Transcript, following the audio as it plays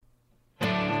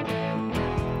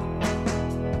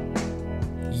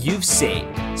You've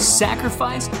saved,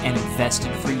 sacrificed, and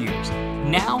invested for years.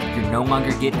 Now you're no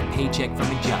longer getting a paycheck from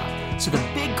a job. So the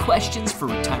big questions for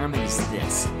retirement is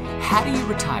this: how do you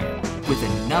retire with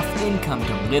enough income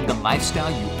to live the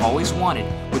lifestyle you always wanted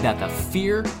without the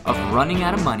fear of running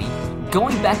out of money,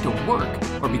 going back to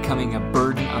work, or becoming a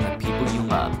burden on the people you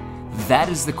love? That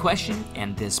is the question,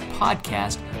 and this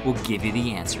podcast will give you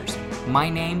the answers. My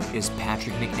name is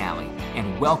Patrick McNally,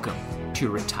 and welcome to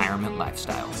Retirement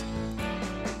Lifestyles.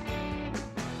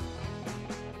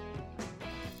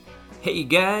 Hey you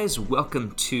guys, welcome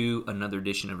to another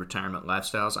edition of Retirement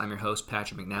Lifestyles. I'm your host,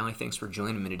 Patrick McNally. Thanks for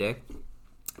joining me today.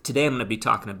 Today I'm going to be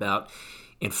talking about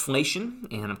inflation,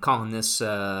 and I'm calling this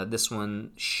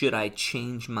one, Should I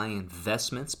Change My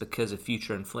Investments Because of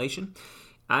Future Inflation?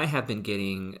 I have been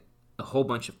getting a whole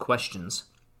bunch of questions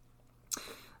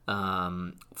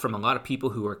from a lot of people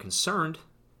who are concerned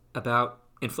about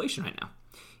inflation right now.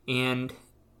 And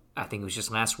I think it was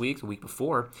just last week, the week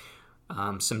before,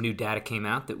 some new data came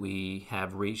out that we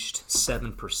have reached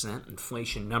 7%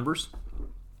 inflation numbers.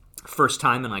 First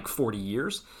time in like 40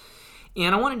 years.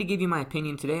 And I wanted to give you my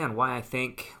opinion today on why I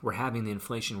think we're having the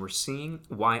inflation we're seeing,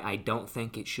 why I don't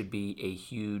think it should be a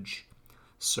huge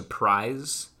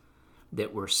surprise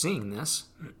that we're seeing this.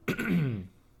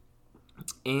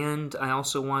 And I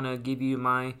also want to give you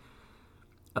my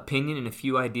opinion and a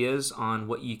few ideas on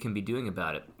what you can be doing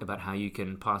about it, about how you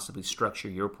can possibly structure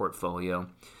your portfolio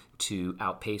to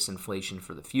outpace inflation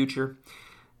for the future.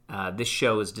 This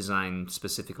show is designed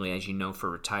specifically, as you know,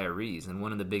 for retirees. And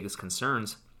one of the biggest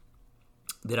concerns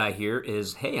that I hear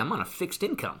is, hey, I'm on a fixed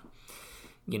income.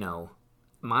 You know,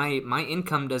 my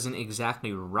income doesn't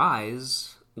exactly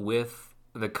rise with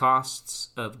the costs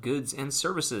of goods and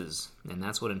services. And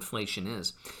that's what inflation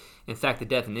is. In fact, the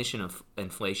definition of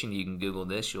inflation, you can Google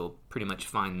this, you'll pretty much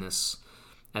find this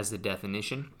as the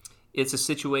definition. It's a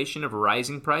situation of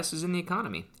rising prices in the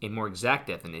economy. A more exact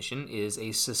definition is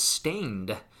a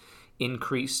sustained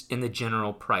increase in the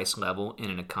general price level in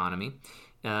an economy.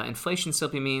 Inflation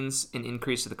simply means an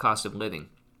increase of the cost of living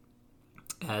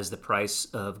as the price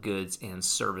of goods and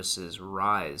services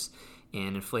rise.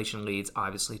 And inflation leads,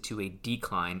 obviously, to a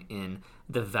decline in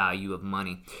the value of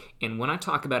money. And when I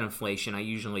talk about inflation, I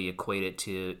usually equate it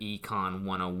to Econ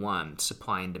 101,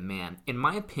 supply and demand. In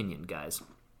my opinion, guys,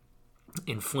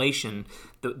 inflation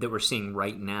that we're seeing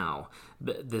right now,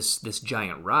 this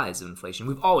giant rise of inflation,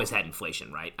 we've always had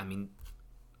inflation, right? I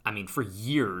mean, for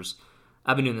years,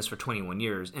 I've been doing this for 21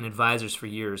 years, and advisors for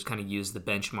years kind of use the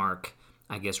benchmark,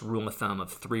 I guess, rule of thumb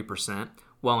of 3%.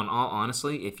 Well, in all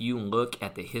honesty, if you look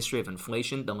at the history of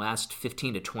inflation, the last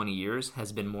 15 to 20 years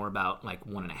has been more about like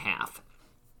 1.5.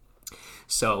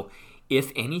 So,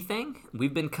 if anything,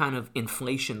 we've been kind of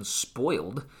inflation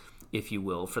spoiled, if you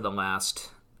will, for the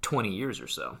last 20 years or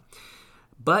so.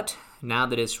 But now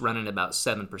that it's running about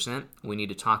 7%, we need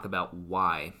to talk about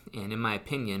why. And in my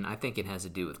opinion, I think it has to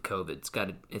do with COVID.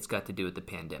 It's got to do with the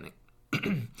pandemic.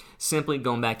 Simply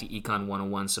going back to Econ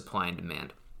 101, supply and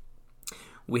demand.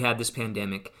 We had this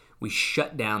pandemic. We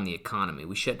shut down the economy.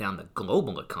 We shut down the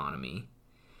global economy.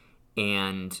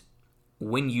 And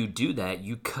when you do that,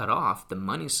 you cut off the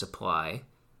money supply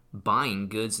buying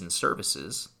goods and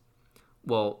services.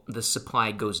 Well, the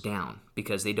supply goes down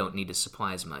because they don't need to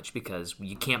supply as much because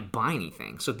you can't buy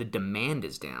anything. So the demand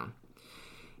is down.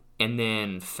 And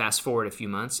then fast forward a few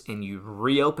months and you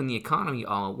reopen the economy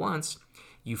all at once.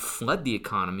 You flood the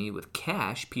economy with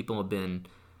cash. People have been,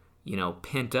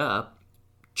 pent up,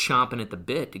 chomping at the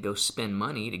bit to go spend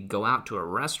money, to go out to a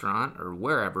restaurant or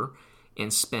wherever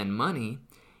and spend money.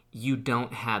 You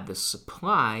don't have the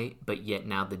supply, but yet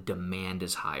now the demand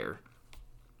is higher.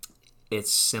 It's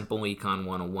simple Econ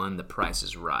 101, the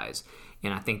prices rise.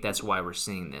 And I think that's why we're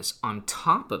seeing this. On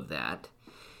top of that,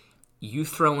 you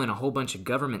throw in a whole bunch of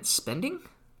government spending,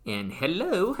 and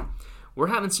hello, we're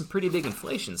having some pretty big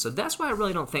inflation. So that's why I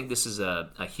really don't think this is a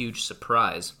huge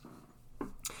surprise.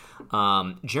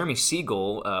 Jeremy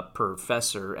Siegel, a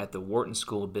professor at the Wharton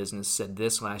School of Business, said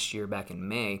this last year back in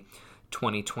May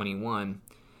 2021,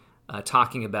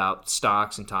 talking about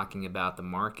stocks and talking about the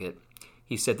market.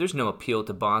 He said there's no appeal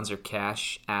to bonds or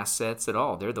cash assets at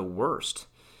all. They're the worst.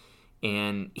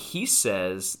 And he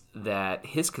says that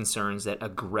his concern is that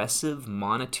aggressive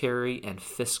monetary and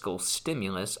fiscal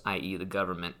stimulus, i.e. the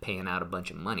government paying out a bunch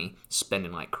of money,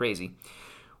 spending like crazy,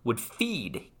 would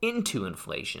feed into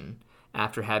inflation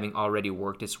after having already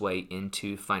worked its way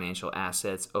into financial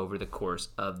assets over the course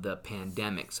of the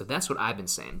pandemic. So that's what I've been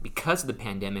saying. Because of the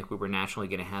pandemic, we were naturally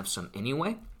going to have some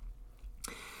anyway.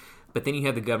 But then you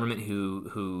have the government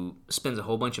who spends a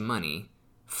whole bunch of money,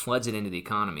 floods it into the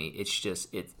economy. It's just,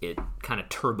 it kind of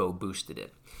turbo boosted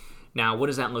it. Now, what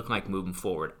does that look like moving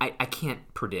forward? I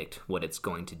can't predict what it's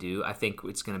going to do. I think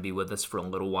it's going to be with us for a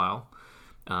little while.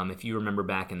 If you remember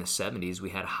back in the 70s, we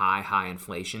had high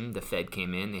inflation. The Fed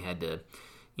came in. They had to,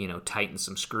 tighten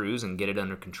some screws and get it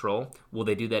under control. Will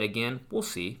they do that again? We'll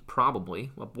see.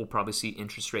 Probably. We'll probably see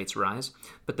interest rates rise.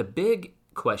 But the big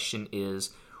question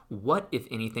is, what, if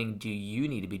anything, do you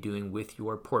need to be doing with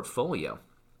your portfolio?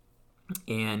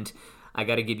 And I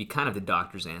got to give you kind of the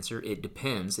doctor's answer. It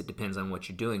depends. It depends on what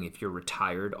you're doing. If you're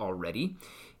retired already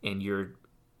and you're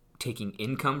taking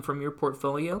income from your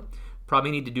portfolio,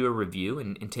 probably need to do a review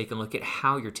and take a look at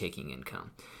how you're taking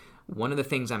income. One of the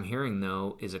things I'm hearing,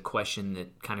 though, is a question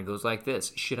that kind of goes like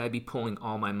this. Should I be pulling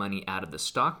all my money out of the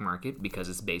stock market, because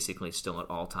it's basically still at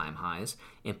all-time highs,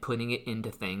 and putting it into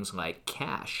things like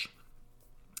cash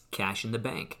in the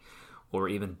bank, or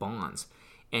even bonds?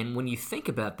 And when you think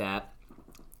about that,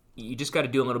 you just got to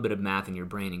do a little bit of math in your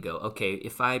brain and go, okay,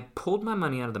 if I pulled my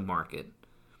money out of the market,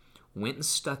 went and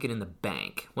stuck it in the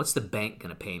bank, what's the bank going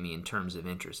to pay me in terms of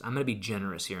interest? I'm going to be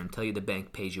generous here and tell you the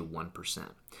bank pays you 1%.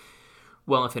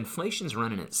 Well, if inflation's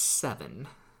running at 7,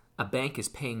 a bank is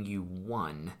paying you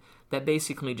 1. That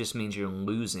basically just means you're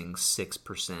losing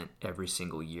 6% every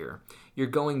single year. You're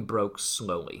going broke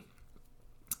slowly.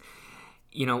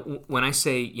 When I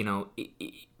say,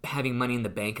 having money in the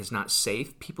bank is not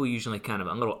safe, people usually kind of,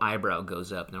 a little eyebrow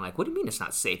goes up and they're like, what do you mean it's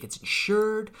not safe? It's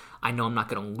insured. I know I'm not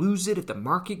going to lose it if the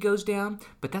market goes down.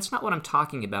 But that's not what I'm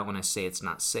talking about when I say it's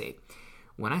not safe.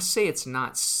 When I say it's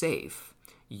not safe,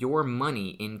 your money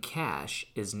in cash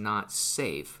is not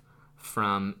safe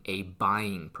from a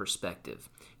buying perspective.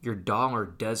 Your dollar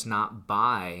does not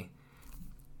buy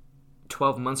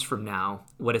 12 months from now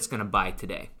what it's going to buy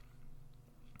today.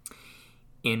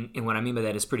 And what I mean by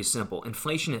that is pretty simple.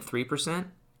 Inflation at 3%,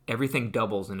 everything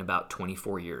doubles in about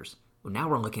 24 years. Well, now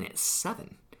we're looking at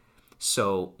 7.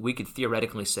 So we could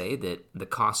theoretically say that the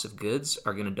cost of goods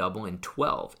are going to double in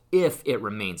 12 if it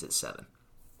remains at 7.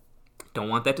 Don't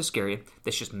want that to scare you.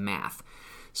 That's just math.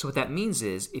 So what that means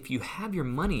is if you have your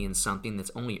money in something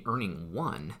that's only earning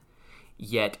 1,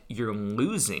 yet you're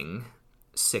losing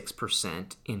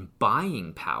 6% in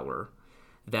buying power,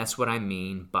 that's what I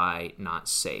mean by not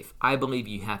safe. I believe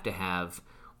you have to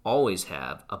always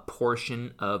have a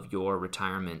portion of your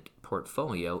retirement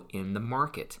portfolio in the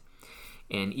market.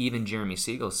 And even Jeremy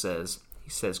Siegel says,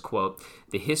 quote,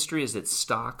 the history is that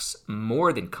stocks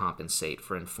more than compensate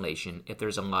for inflation if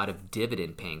there's a lot of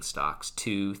dividend-paying stocks,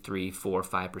 2, 3, 4,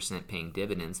 5% paying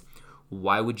dividends.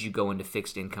 Why would you go into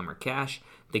fixed income or cash?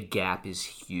 The gap is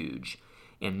huge.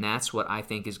 And that's what I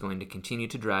think is going to continue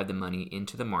to drive the money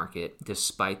into the market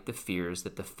despite the fears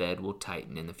that the Fed will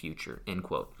tighten in the future, end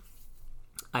quote.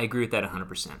 I agree with that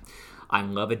 100%. I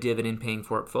love a dividend-paying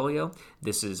portfolio.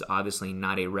 This is obviously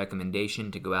not a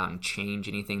recommendation to go out and change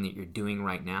anything that you're doing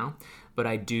right now, but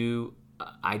I do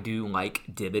like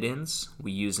dividends.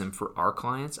 We use them for our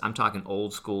clients. I'm talking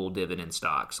old school dividend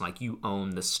stocks, like you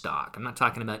own the stock. I'm not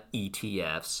talking about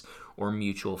ETFs or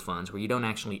mutual funds where you don't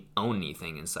actually own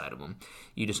anything inside of them.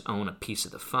 You just own a piece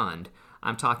of the fund.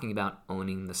 I'm talking about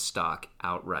owning the stock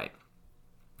outright.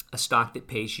 A stock that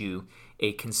pays you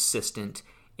a consistent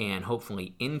and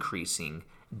hopefully increasing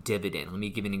dividend. Let me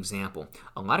give you an example.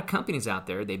 A lot of companies out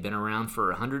there, they've been around for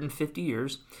 150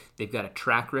 years. They've got a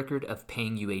track record of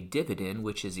paying you a dividend,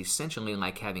 which is essentially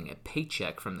like having a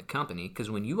paycheck from the company,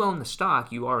 because when you own the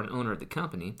stock, you are an owner of the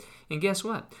company. And guess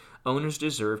what? Owners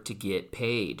deserve to get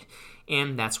paid.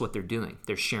 And that's what they're doing.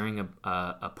 They're sharing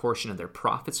a portion of their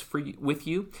profits with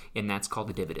you, and that's called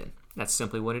a dividend. That's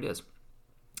simply what it is.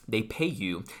 They pay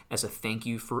you as a thank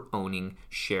you for owning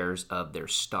shares of their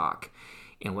stock.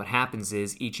 And what happens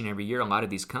is each and every year, a lot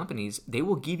of these companies, they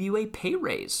will give you a pay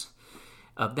raise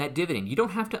of that dividend. You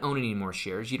don't have to own any more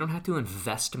shares. You don't have to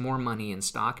invest more money in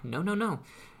stock. No.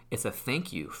 It's a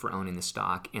thank you for owning the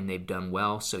stock, and they've done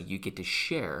well, so you get to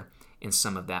share in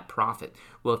some of that profit.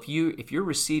 Well, if you're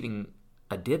receiving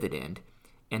a dividend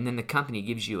and then the company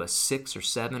gives you a 6 or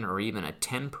 7 or even a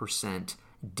 10%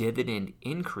 dividend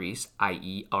increase,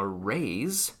 i.e. a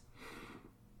raise,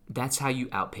 that's how you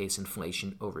outpace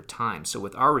inflation over time. So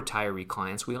with our retiree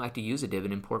clients, we like to use a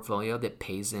dividend portfolio that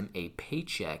pays them a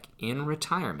paycheck in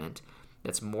retirement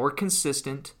that's more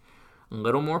consistent, a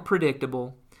little more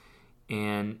predictable,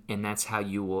 and that's how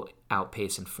you will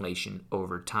outpace inflation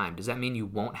over time. Does that mean you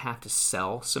won't have to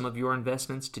sell some of your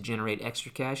investments to generate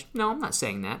extra cash? No, I'm not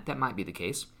saying that. That might be the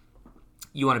case.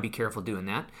 You want to be careful doing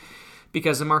that,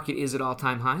 because the market is at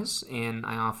all-time highs, and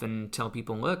I often tell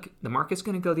people, look, the market's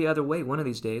going to go the other way one of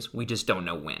these days. We just don't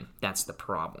know when. That's the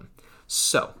problem.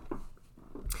 So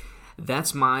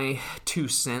that's my 2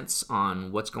 cents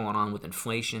on what's going on with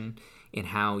inflation and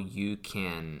how you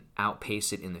can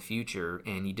outpace it in the future.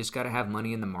 And you just got to have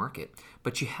money in the market.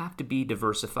 But you have to be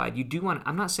diversified. You do want,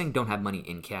 I'm not saying don't have money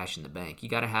in cash in the bank. You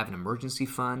got to have an emergency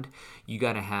fund. You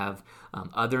got to have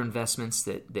other investments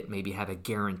that maybe have a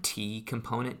guarantee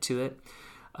component to it.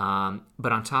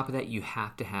 But on top of that, you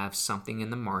have to have something in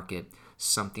the market,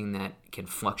 something that can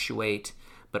fluctuate,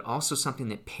 but also something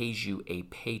that pays you a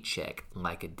paycheck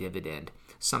like a dividend,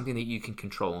 something that you can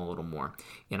control a little more.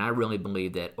 And I really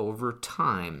believe that over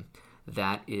time,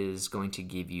 that is going to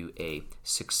give you a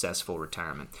successful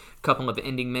retirement. A couple of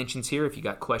ending mentions here. If you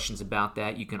got questions about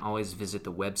that, you can always visit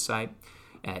the website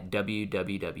at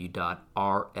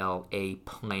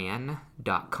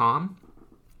www.rlaplan.com.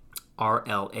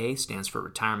 RLA stands for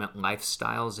Retirement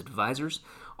Lifestyles Advisors,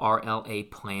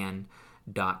 rlaplan.com.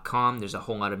 There's a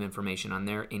whole lot of information on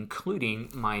there,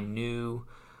 including my new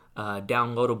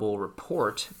downloadable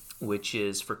report, which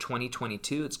is for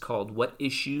 2022. It's called What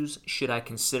Issues Should I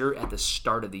Consider at the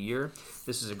Start of the Year?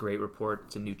 This is a great report.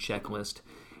 It's a new checklist,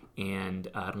 and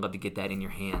I'd love to get that in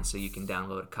your hands so you can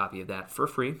download a copy of that for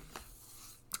free.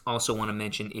 Also want to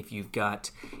mention, if you've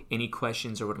got any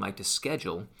questions or would like to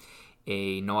schedule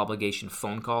a no-obligation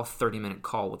phone call, 30-minute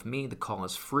call with me. The call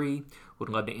is free. Would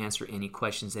love to answer any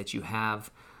questions that you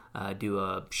have, do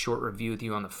a short review with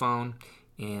you on the phone,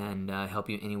 and help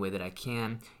you any way that I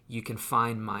can. You can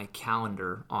find my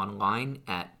calendar online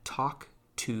at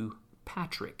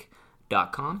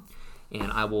talk2patrick.com,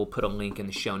 and I will put a link in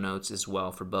the show notes as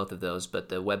well for both of those. But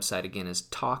the website, again, is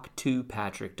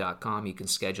talk2patrick.com. You can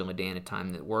schedule a day and a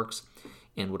time that works,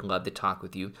 and would love to talk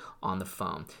with you on the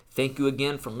phone. Thank you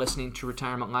again for listening to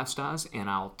Retirement Lifestyles, and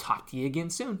I'll talk to you again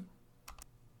soon.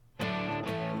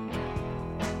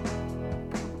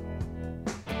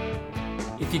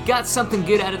 If you got something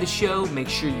good out of the show, make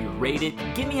sure you rate it,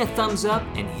 give me a thumbs up,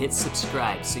 and hit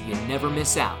subscribe so you never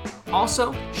miss out.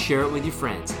 Also, share it with your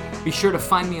friends. Be sure to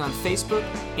find me on Facebook,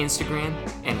 Instagram,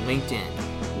 and LinkedIn.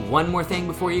 One more thing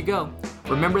before you go.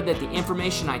 Remember that the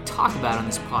information I talk about on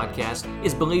this podcast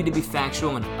is believed to be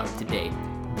factual and up to date,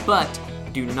 but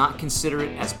do not consider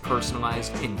it as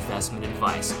personalized investment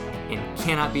advice and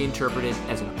cannot be interpreted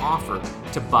as an offer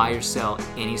to buy or sell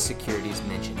any securities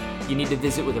mentioned. You need to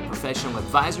visit with a professional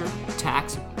advisor,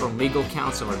 tax, or legal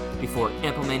counselor before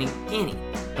implementing any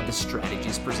of the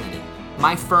strategies presented.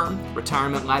 My firm,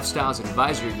 Retirement Lifestyles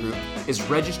Advisory Group, is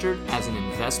registered as an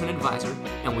investment advisor,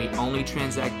 and we only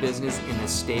transact business in the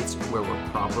states where we're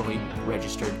properly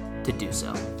registered to do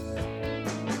so.